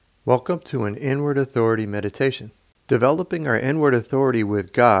Welcome to an Inward Authority meditation. Developing our inward authority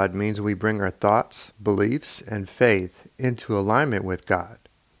with God means we bring our thoughts, beliefs, and faith into alignment with God.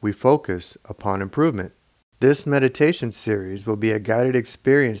 We focus upon improvement. This meditation series will be a guided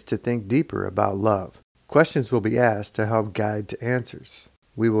experience to think deeper about love. Questions will be asked to help guide to answers.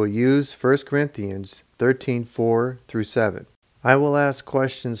 We will use 1 Corinthians 13:4 through 7. I will ask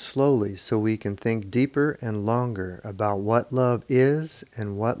questions slowly so we can think deeper and longer about what love is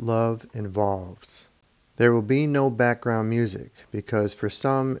and what love involves. There will be no background music because for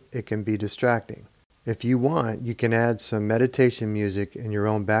some it can be distracting. If you want, you can add some meditation music in your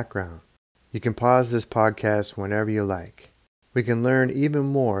own background. You can pause this podcast whenever you like. We can learn even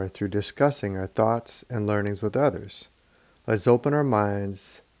more through discussing our thoughts and learnings with others. Let's open our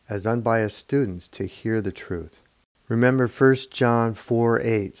minds as unbiased students to hear the truth. Remember 1 John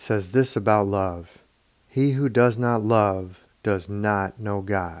 4:8 says this about love. He who does not love does not know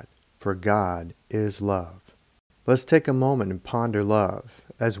God, for God is love. Let's take a moment and ponder love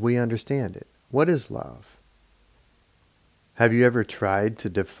as we understand it. What is love? Have you ever tried to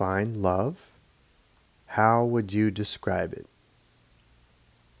define love? How would you describe it?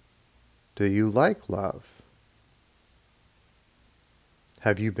 Do you like love?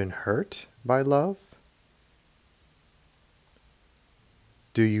 Have you been hurt by love?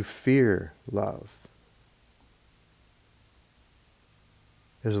 Do you fear love?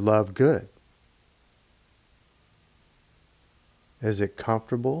 Is love good? Is it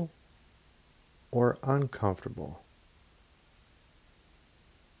comfortable or uncomfortable?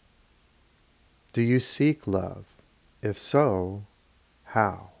 Do you seek love? If so,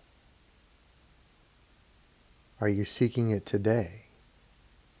 how? Are you seeking it today?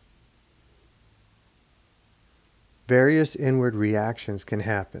 Various inward reactions can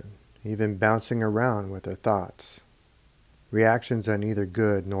happen, even bouncing around with our thoughts. Reactions are neither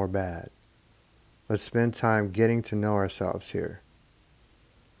good nor bad. Let's spend time getting to know ourselves here.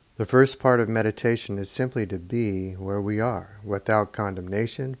 The first part of meditation is simply to be where we are, without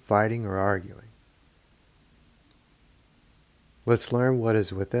condemnation, fighting, or arguing. Let's learn what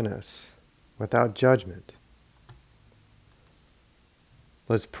is within us, without judgment.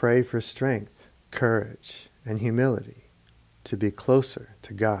 Let's pray for strength, courage, and humility to be closer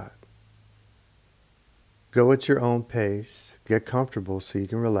to God. Go at your own pace, get comfortable so you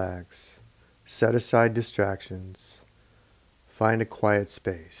can relax, set aside distractions, find a quiet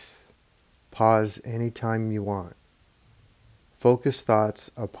space, pause anytime you want. Focus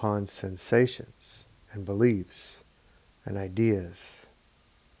thoughts upon sensations and beliefs and ideas.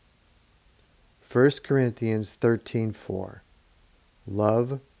 1 Corinthians 13:4.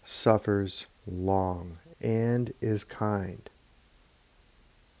 Love suffers long and is kind.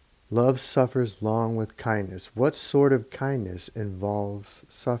 Love suffers long with kindness. What sort of kindness involves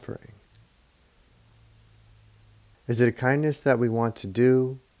suffering? Is it a kindness that we want to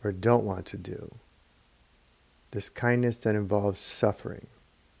do or don't want to do? This kindness that involves suffering.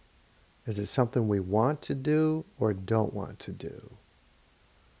 Is it something we want to do or don't want to do?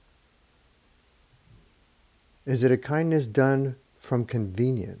 Is it a kindness done from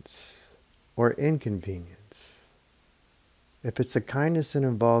convenience or inconvenience? If it's a kindness that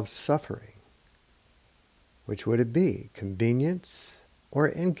involves suffering, which would it be? Convenience or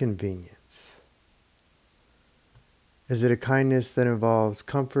inconvenience? Is it a kindness that involves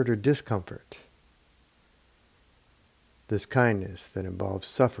comfort or discomfort? This kindness that involves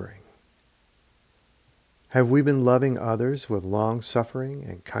suffering. Have we been loving others with long suffering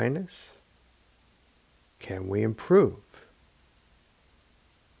and kindness? Can we improve?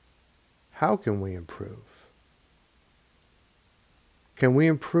 How can we improve? Can we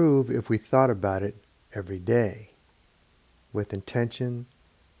improve if we thought about it every day with intention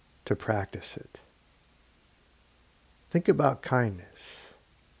to practice it? Think about kindness.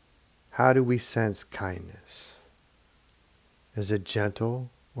 How do we sense kindness? Is it gentle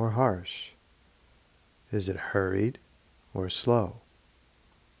or harsh? Is it hurried or slow?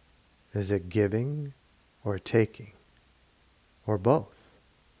 Is it giving or taking? Or both?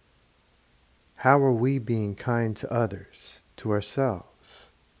 How are we being kind to others, to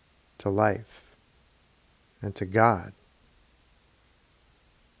ourselves, to life, and to God?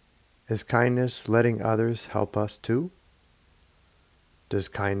 Is kindness letting others help us too? Does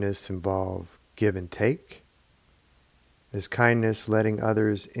kindness involve give and take? Is kindness letting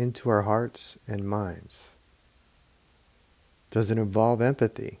others into our hearts and minds? Does it involve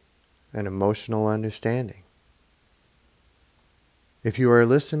empathy and emotional understanding? If you are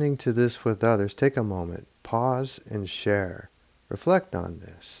listening to this with others, take a moment, pause and share. Reflect on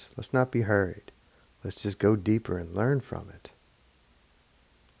this. Let's not be hurried. Let's just go deeper and learn from it.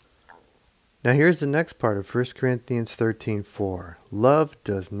 Now here's the next part of 1 Corinthians 13:4. Love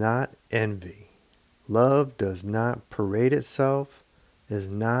does not envy. Love does not parade itself, is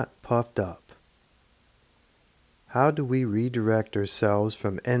not puffed up. How do we redirect ourselves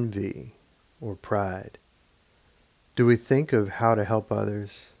from envy or pride? Do we think of how to help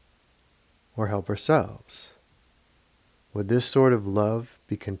others or help ourselves? Would this sort of love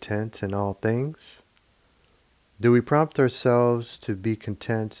be content in all things? Do we prompt ourselves to be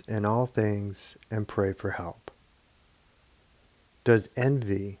content in all things and pray for help? Does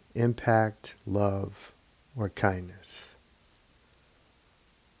envy impact love or kindness?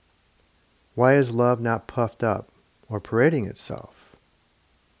 Why is love not puffed up or parading itself?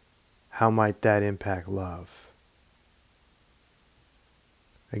 How might that impact love?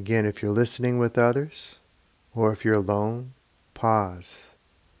 Again, if you're listening with others, or if you're alone, pause.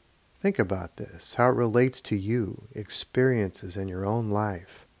 Think about this, how it relates to you, experiences in your own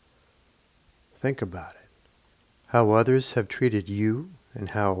life. Think about it. How others have treated you and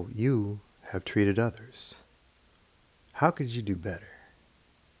how you have treated others. How could you do better?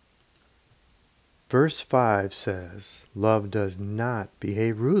 Verse 5 says, love does not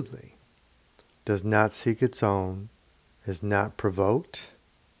behave rudely, does not seek its own, is not provoked,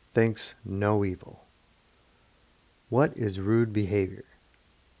 thinks no evil. What is rude behavior?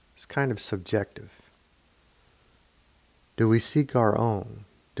 It's kind of subjective. Do we seek our own?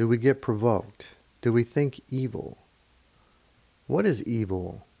 Do we get provoked? Do we think evil? What is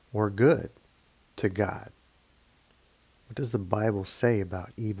evil or good to God? What does the Bible say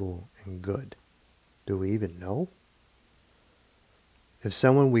about evil and good? Do we even know? If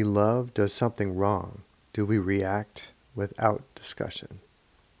someone we love does something wrong, do we react without discussion?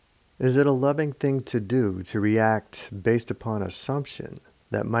 Is it a loving thing to do to react based upon assumption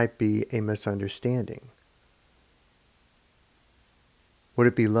that might be a misunderstanding? Would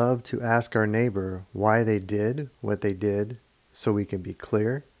it be love to ask our neighbor why they did what they did so we can be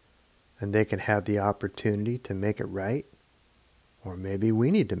clear and they can have the opportunity to make it right? Or maybe we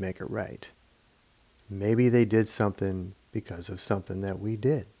need to make it right. Maybe they did something because of something that we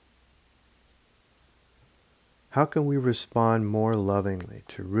did. How can we respond more lovingly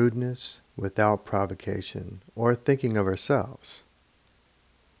to rudeness without provocation or thinking of ourselves?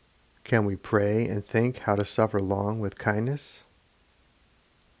 Can we pray and think how to suffer long with kindness?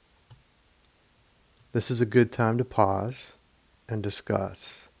 This is a good time to pause and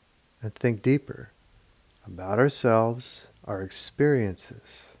discuss and think deeper about ourselves, our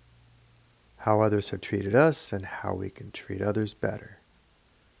experiences, how others have treated us, and how we can treat others better.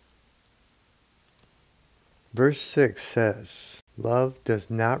 Verse 6 says, love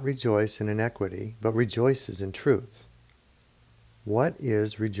does not rejoice in iniquity, but rejoices in truth. What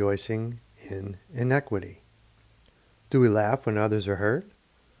is rejoicing in iniquity? Do we laugh when others are hurt?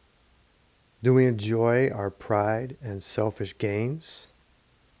 Do we enjoy our pride and selfish gains?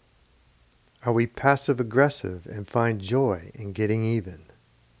 Are we passive-aggressive and find joy in getting even?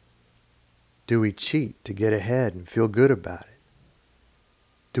 Do we cheat to get ahead and feel good about it?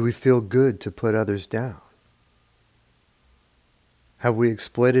 Do we feel good to put others down? Have we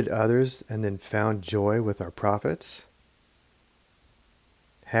exploited others and then found joy with our profits?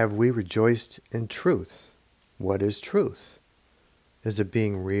 Have we rejoiced in truth? What is truth? Is it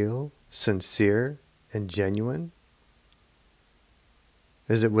being real, sincere, and genuine?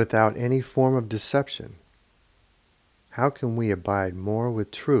 Is it without any form of deception? How can we abide more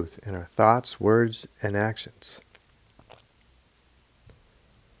with truth in our thoughts, words, and actions?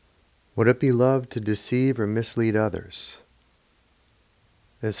 Would it be love to deceive or mislead others?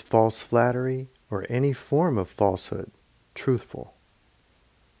 Is false flattery or any form of falsehood truthful?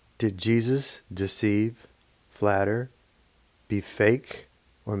 Did Jesus deceive, flatter, be fake,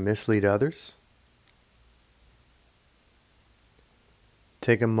 or mislead others?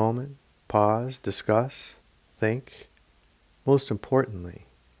 Take a moment, pause, discuss, think. Most importantly,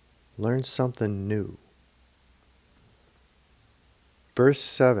 learn something new. Verse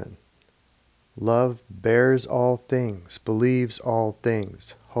 7. Love bears all things, believes all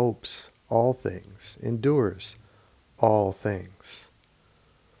things, hopes all things, endures all things.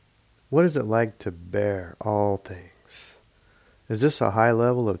 What is it like to bear all things? Is this a high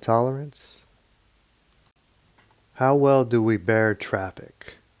level of tolerance? How well do we bear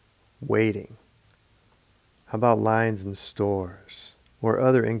traffic, waiting? How about lines in stores or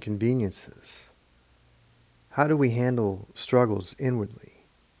other inconveniences? How do we handle struggles inwardly?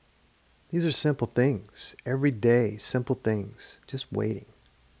 These are simple things, everyday simple things, just waiting,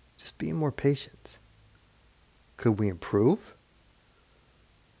 just being more patient. Could we improve?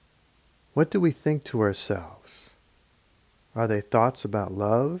 What do we think to ourselves? Are they thoughts about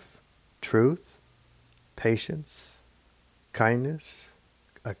love truth, patience, kindness,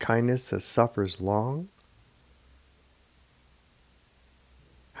 a kindness that suffers long?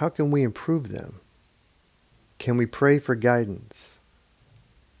 How can we improve them? Can we pray for guidance?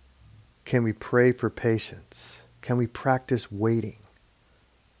 Can we pray for patience? Can we practice waiting?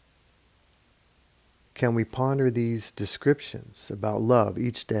 Can we ponder these descriptions about love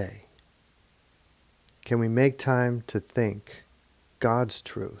each day? Can we make time to think God's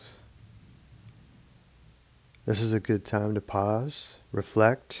truth? This is a good time to pause,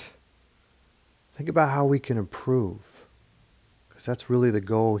 reflect, think about how we can improve, because that's really the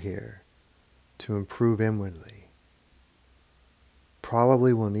goal here, to improve inwardly.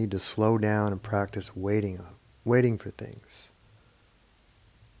 Probably we'll need to slow down and practice waiting for things.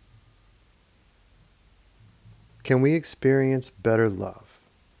 Can we experience better love?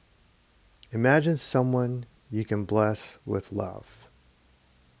 Imagine someone you can bless with love.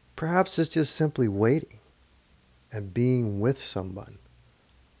 Perhaps it's just simply waiting and being with someone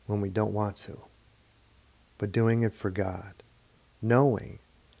when we don't want to, but doing it for God, knowing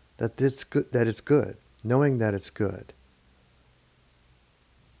that it's good, knowing that it's good.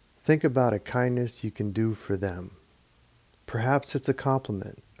 Think about a kindness you can do for them. Perhaps it's a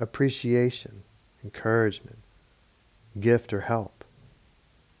compliment, appreciation, encouragement, gift or help.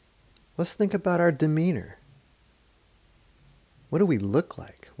 Let's think about our demeanor. What do we look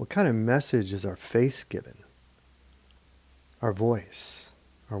like? What kind of message is our face given? Our voice,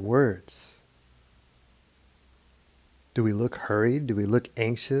 our words. Do we look hurried? Do we look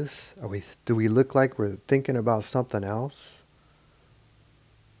anxious? Do we look like we're thinking about something else?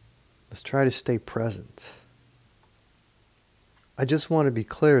 Let's try to stay present. I just want to be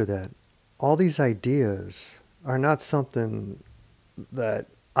clear that all these ideas are not something that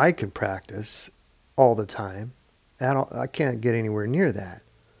I can practice all the time. I can't get anywhere near that.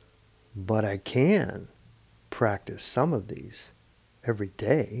 But I can practice some of these every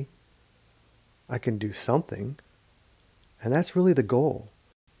day. I can do something. And that's really the goal.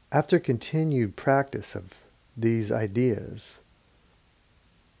 After continued practice of these ideas,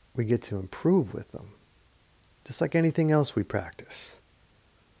 we get to improve with them, just like anything else we practice.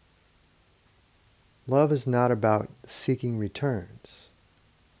 Love is not about seeking returns.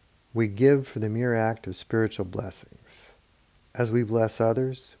 We give for the mere act of spiritual blessings. As we bless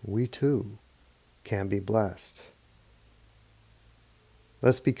others, we too can be blessed.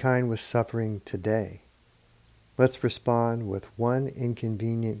 Let's be kind with suffering today. Let's respond with one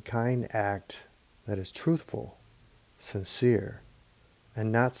inconvenient kind act that is truthful, sincere,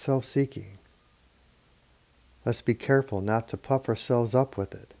 and not self-seeking. Let's be careful not to puff ourselves up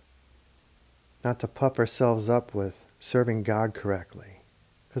with it. Not to puff ourselves up with serving God correctly,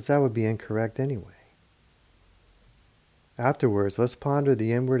 because that would be incorrect anyway. Afterwards, let's ponder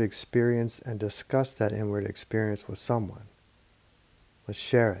the inward experience and discuss that inward experience with someone. Let's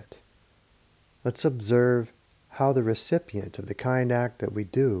share it. Let's observe how the recipient of the kind act that we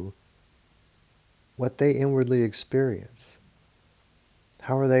do, what they inwardly experience.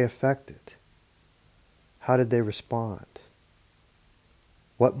 How are they affected? How did they respond?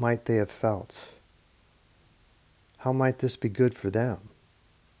 What might they have felt? How might this be good for them?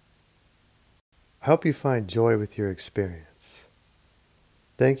 I hope you find joy with your experience.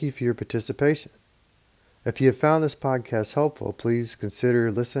 Thank you for your participation. If you have found this podcast helpful, please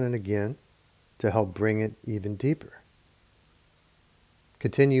consider listening again to help bring it even deeper.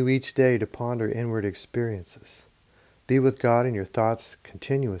 Continue each day to ponder inward experiences. Be with God in your thoughts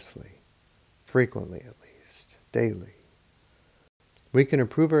continuously, frequently at least, daily. We can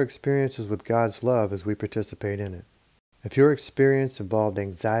improve our experiences with God's love as we participate in it. If your experience involved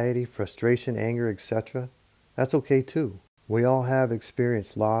anxiety, frustration, anger, etc., that's okay too. We all have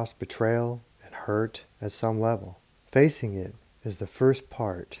experienced loss, betrayal, and hurt at some level. Facing it is the first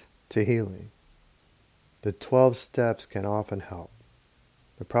part to healing. The 12 steps can often help.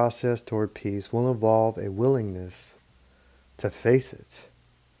 The process toward peace will involve a willingness to face it,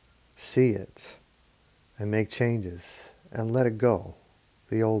 see it, and make changes, and let it go,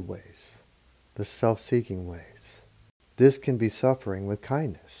 the old ways, the self-seeking ways. This can be suffering with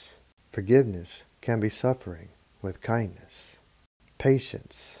kindness. Forgiveness can be suffering with kindness.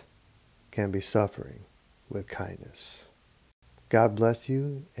 Patience can be suffering with kindness. God bless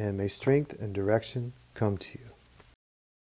you, and may strength and direction come to you.